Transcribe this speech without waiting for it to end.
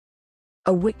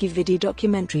a WikiVidi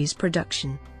documentaries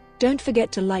production. Don't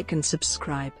forget to like and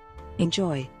subscribe.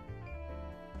 Enjoy.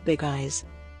 Big Eyes.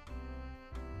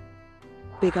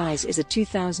 Big Eyes is a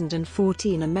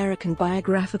 2014 American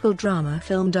biographical drama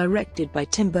film directed by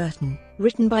Tim Burton,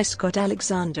 written by Scott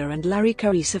Alexander and Larry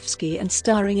Karaszewski and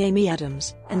starring Amy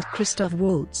Adams and Christoph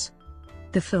Waltz.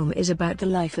 The film is about the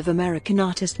life of American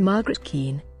artist Margaret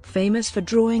Keane, famous for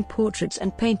drawing portraits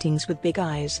and paintings with big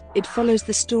eyes. It follows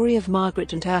the story of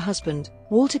Margaret and her husband,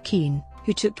 Walter Keane,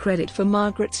 who took credit for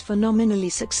Margaret's phenomenally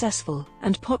successful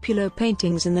and popular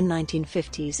paintings in the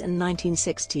 1950s and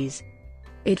 1960s.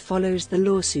 It follows the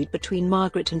lawsuit between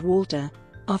Margaret and Walter,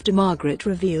 after Margaret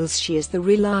reveals she is the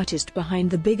real artist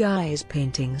behind the Big Eyes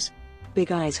paintings.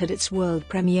 Big Eyes had its world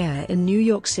premiere in New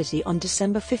York City on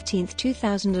December 15,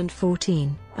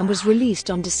 2014, and was released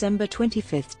on December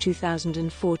 25,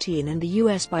 2014 in the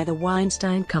US by the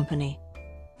Weinstein Company.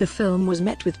 The film was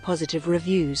met with positive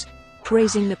reviews,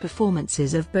 praising the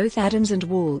performances of both Adams and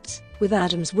Waltz, with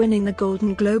Adams winning the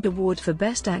Golden Globe Award for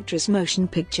Best Actress Motion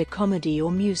Picture Comedy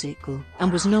or Musical,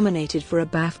 and was nominated for a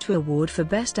BAFTA Award for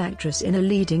Best Actress in a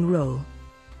Leading Role.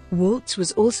 Waltz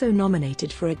was also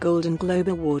nominated for a Golden Globe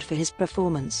Award for his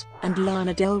performance, and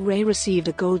Lana Del Rey received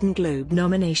a Golden Globe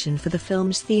nomination for the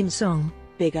film's theme song,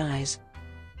 Big Eyes.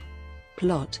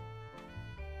 Plot.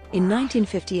 In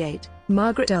 1958,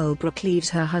 Margaret Albrook leaves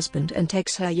her husband and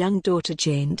takes her young daughter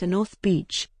Jane to North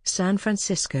Beach, San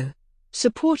Francisco.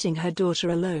 Supporting her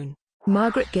daughter alone,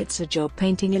 Margaret gets a job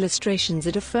painting illustrations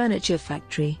at a furniture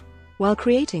factory. While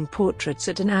creating portraits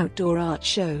at an outdoor art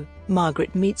show,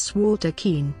 Margaret meets Walter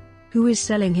Keane, who is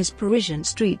selling his Parisian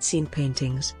street scene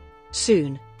paintings.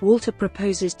 Soon, Walter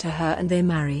proposes to her and they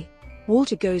marry.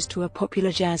 Walter goes to a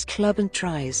popular jazz club and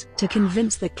tries to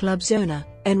convince the club's owner,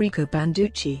 Enrico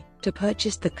Banducci, to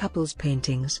purchase the couple's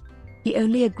paintings. He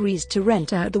only agrees to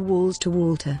rent out the walls to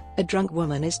Walter. A drunk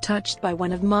woman is touched by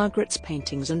one of Margaret's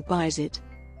paintings and buys it.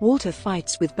 Walter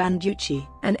fights with Banducci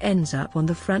and ends up on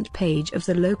the front page of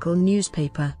the local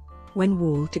newspaper. When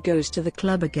Walter goes to the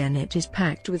club again, it is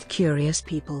packed with curious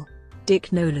people.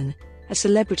 Dick Nolan, a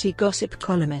celebrity gossip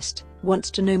columnist,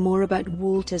 wants to know more about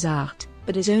Walter's art,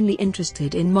 but is only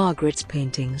interested in Margaret's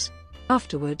paintings.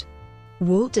 Afterward,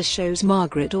 Walter shows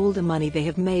Margaret all the money they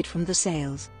have made from the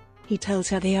sales. He tells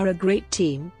her they are a great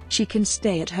team, she can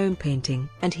stay at home painting,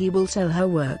 and he will sell her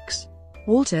works.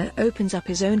 Walter opens up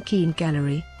his own Keane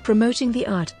gallery, promoting the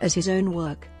art as his own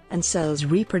work, and sells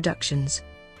reproductions.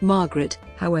 Margaret,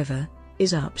 however,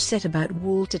 is upset about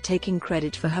Walter taking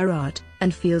credit for her art,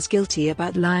 and feels guilty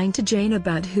about lying to Jane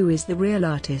about who is the real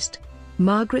artist.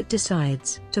 Margaret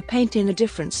decides to paint in a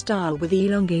different style with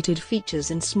elongated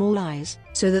features and small eyes,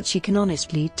 so that she can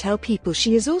honestly tell people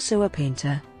she is also a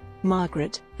painter.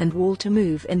 Margaret and Walter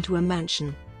move into a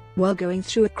mansion. While going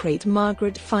through a crate,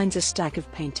 Margaret finds a stack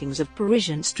of paintings of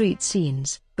Parisian street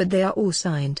scenes, but they are all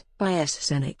signed by S.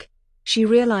 Senek. She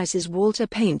realizes Walter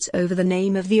paints over the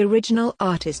name of the original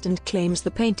artist and claims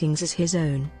the paintings as his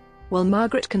own. While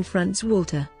Margaret confronts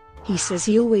Walter, he says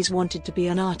he always wanted to be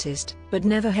an artist, but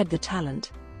never had the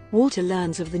talent. Walter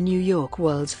learns of the New York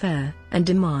World's Fair, and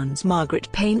demands Margaret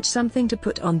paint something to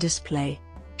put on display.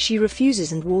 She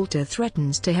refuses and Walter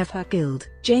threatens to have her killed.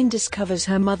 Jane discovers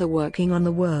her mother working on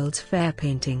the World's Fair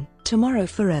painting, Tomorrow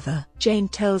Forever. Jane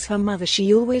tells her mother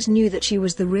she always knew that she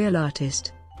was the real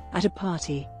artist. At a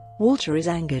party, Walter is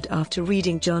angered after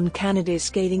reading John Cannady's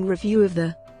scathing review of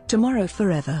the Tomorrow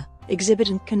Forever exhibit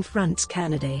and confronts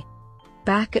Canady.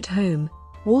 Back at home,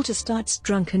 Walter starts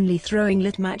drunkenly throwing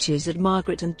lit matches at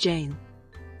Margaret and Jane.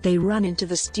 They run into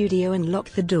the studio and lock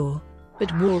the door,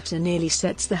 but Walter nearly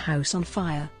sets the house on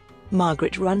fire.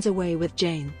 Margaret runs away with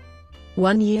Jane.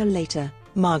 1 year later,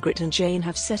 Margaret and Jane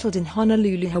have settled in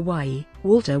Honolulu, Hawaii.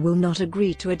 Walter will not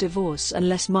agree to a divorce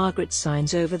unless Margaret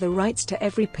signs over the rights to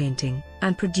every painting,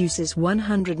 and produces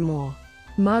 100 more.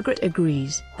 Margaret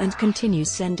agrees, and continues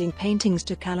sending paintings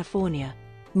to California.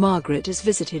 Margaret is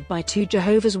visited by 2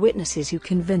 Jehovah's Witnesses who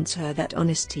convince her that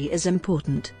honesty is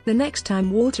important. The next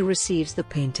time Walter receives the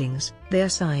paintings, they are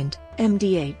signed,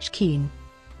 M.D.H. Keane.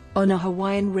 On a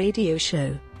Hawaiian radio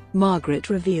show, Margaret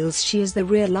reveals she is the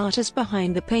real artist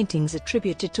behind the paintings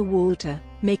attributed to Walter,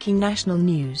 making national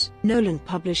news. Nolan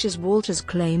publishes Walter's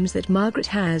claims that Margaret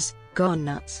has gone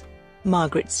nuts.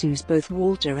 Margaret sues both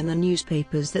Walter and the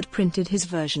newspapers that printed his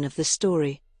version of the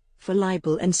story for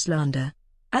libel and slander.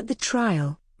 At the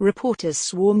trial, reporters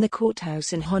swarm the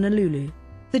courthouse in Honolulu.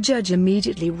 The judge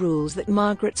immediately rules that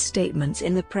Margaret's statements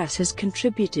in the press has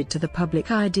contributed to the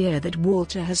public idea that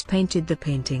Walter has painted the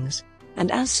paintings,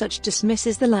 and as such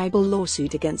dismisses the libel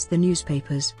lawsuit against the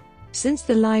newspapers. Since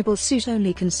the libel suit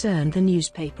only concerned the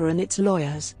newspaper and its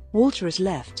lawyers, Walter is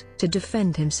left to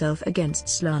defend himself against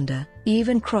slander,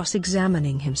 even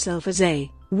cross-examining himself as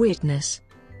a witness.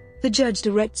 The judge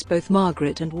directs both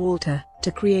Margaret and Walter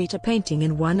to create a painting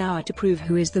in 1 hour to prove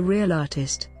who is the real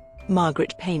artist.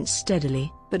 Margaret paints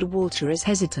steadily, but Walter is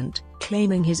hesitant,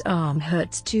 claiming his arm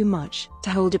hurts too much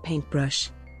to hold a paintbrush.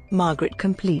 Margaret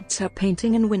completes her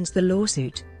painting and wins the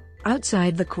lawsuit.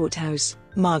 Outside the courthouse,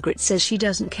 Margaret says she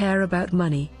doesn't care about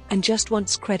money and just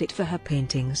wants credit for her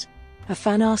paintings. A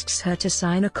fan asks her to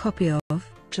sign a copy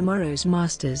of Tomorrow's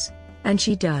Masters, and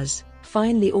she does,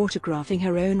 finally autographing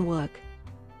her own work.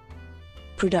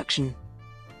 Production.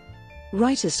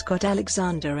 Writers Scott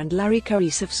Alexander and Larry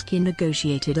Karaszewski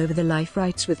negotiated over the life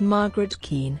rights with Margaret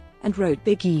Keane, and wrote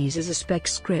Big E's as a spec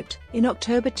script. In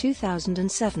October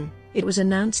 2007, it was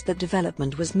announced that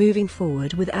development was moving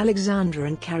forward with Alexander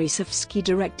and Karaszewski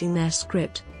directing their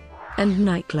script, and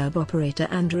nightclub operator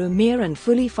Andrew Meeran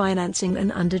fully financing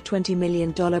an under $20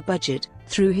 million budget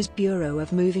through his Bureau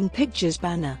of Moving Pictures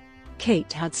banner.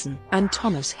 Kate Hudson and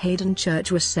Thomas Hayden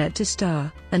Church were set to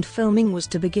star, and filming was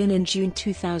to begin in June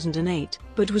 2008,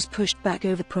 but was pushed back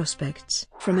over prospects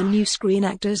from a new Screen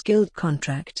Actors Guild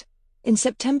contract. In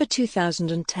September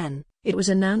 2010, it was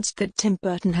announced that Tim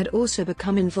Burton had also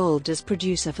become involved as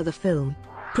producer for the film.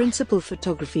 Principal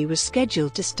photography was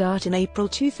scheduled to start in April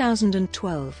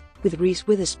 2012, with Reese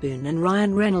Witherspoon and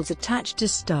Ryan Reynolds attached to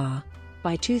star.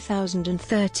 By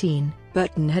 2013,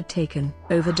 Burton had taken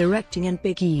over directing and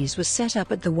Big E's was set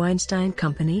up at the Weinstein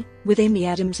Company, with Amy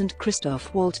Adams and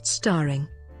Christoph Waltz starring.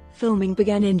 Filming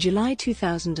began in July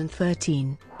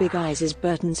 2013. Big Eyes is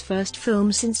Burton's first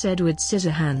film since Edward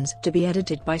Scissorhands to be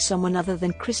edited by someone other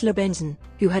than Chris Lobenzen,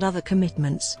 who had other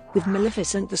commitments with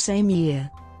Maleficent the same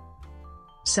year.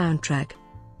 Soundtrack.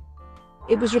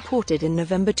 It was reported in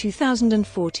November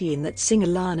 2014 that singer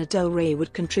Lana Del Rey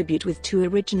would contribute with 2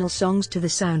 original songs to the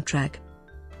soundtrack.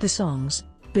 The songs,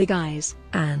 Big Eyes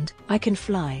and I Can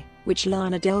Fly, which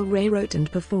Lana Del Rey wrote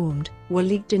and performed, were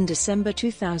leaked in December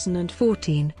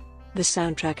 2014. The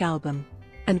soundtrack album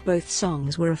and both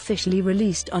songs were officially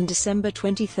released on December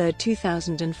 23,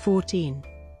 2014.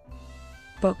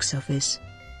 Box office.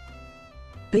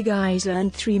 Big Eyes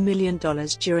earned $3 million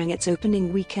during its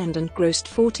opening weekend and grossed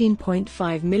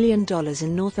 $14.5 million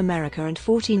in North America and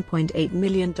 $14.8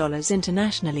 million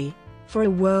internationally, for a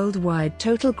worldwide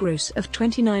total gross of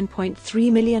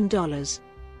 $29.3 million.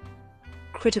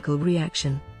 Critical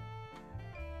reaction.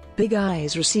 Big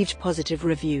Eyes received positive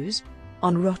reviews.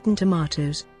 On Rotten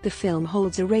Tomatoes, the film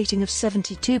holds a rating of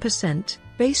 72%,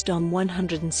 based on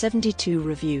 172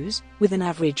 reviews, with an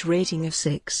average rating of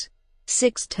 6/6.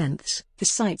 The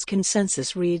site's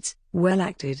consensus reads, "Well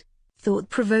acted,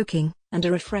 thought-provoking, and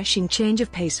a refreshing change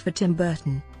of pace for Tim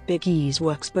Burton. Big E's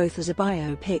works both as a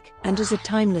biopic and as a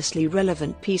timelessly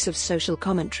relevant piece of social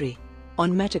commentary."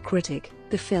 On Metacritic,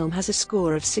 the film has a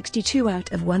score of 62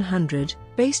 out of 100,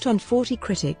 based on 40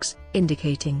 critics,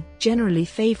 indicating generally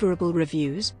favorable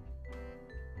reviews.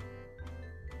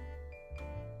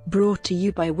 Brought to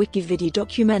you by WikiVidi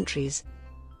Documentaries.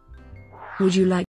 Would you like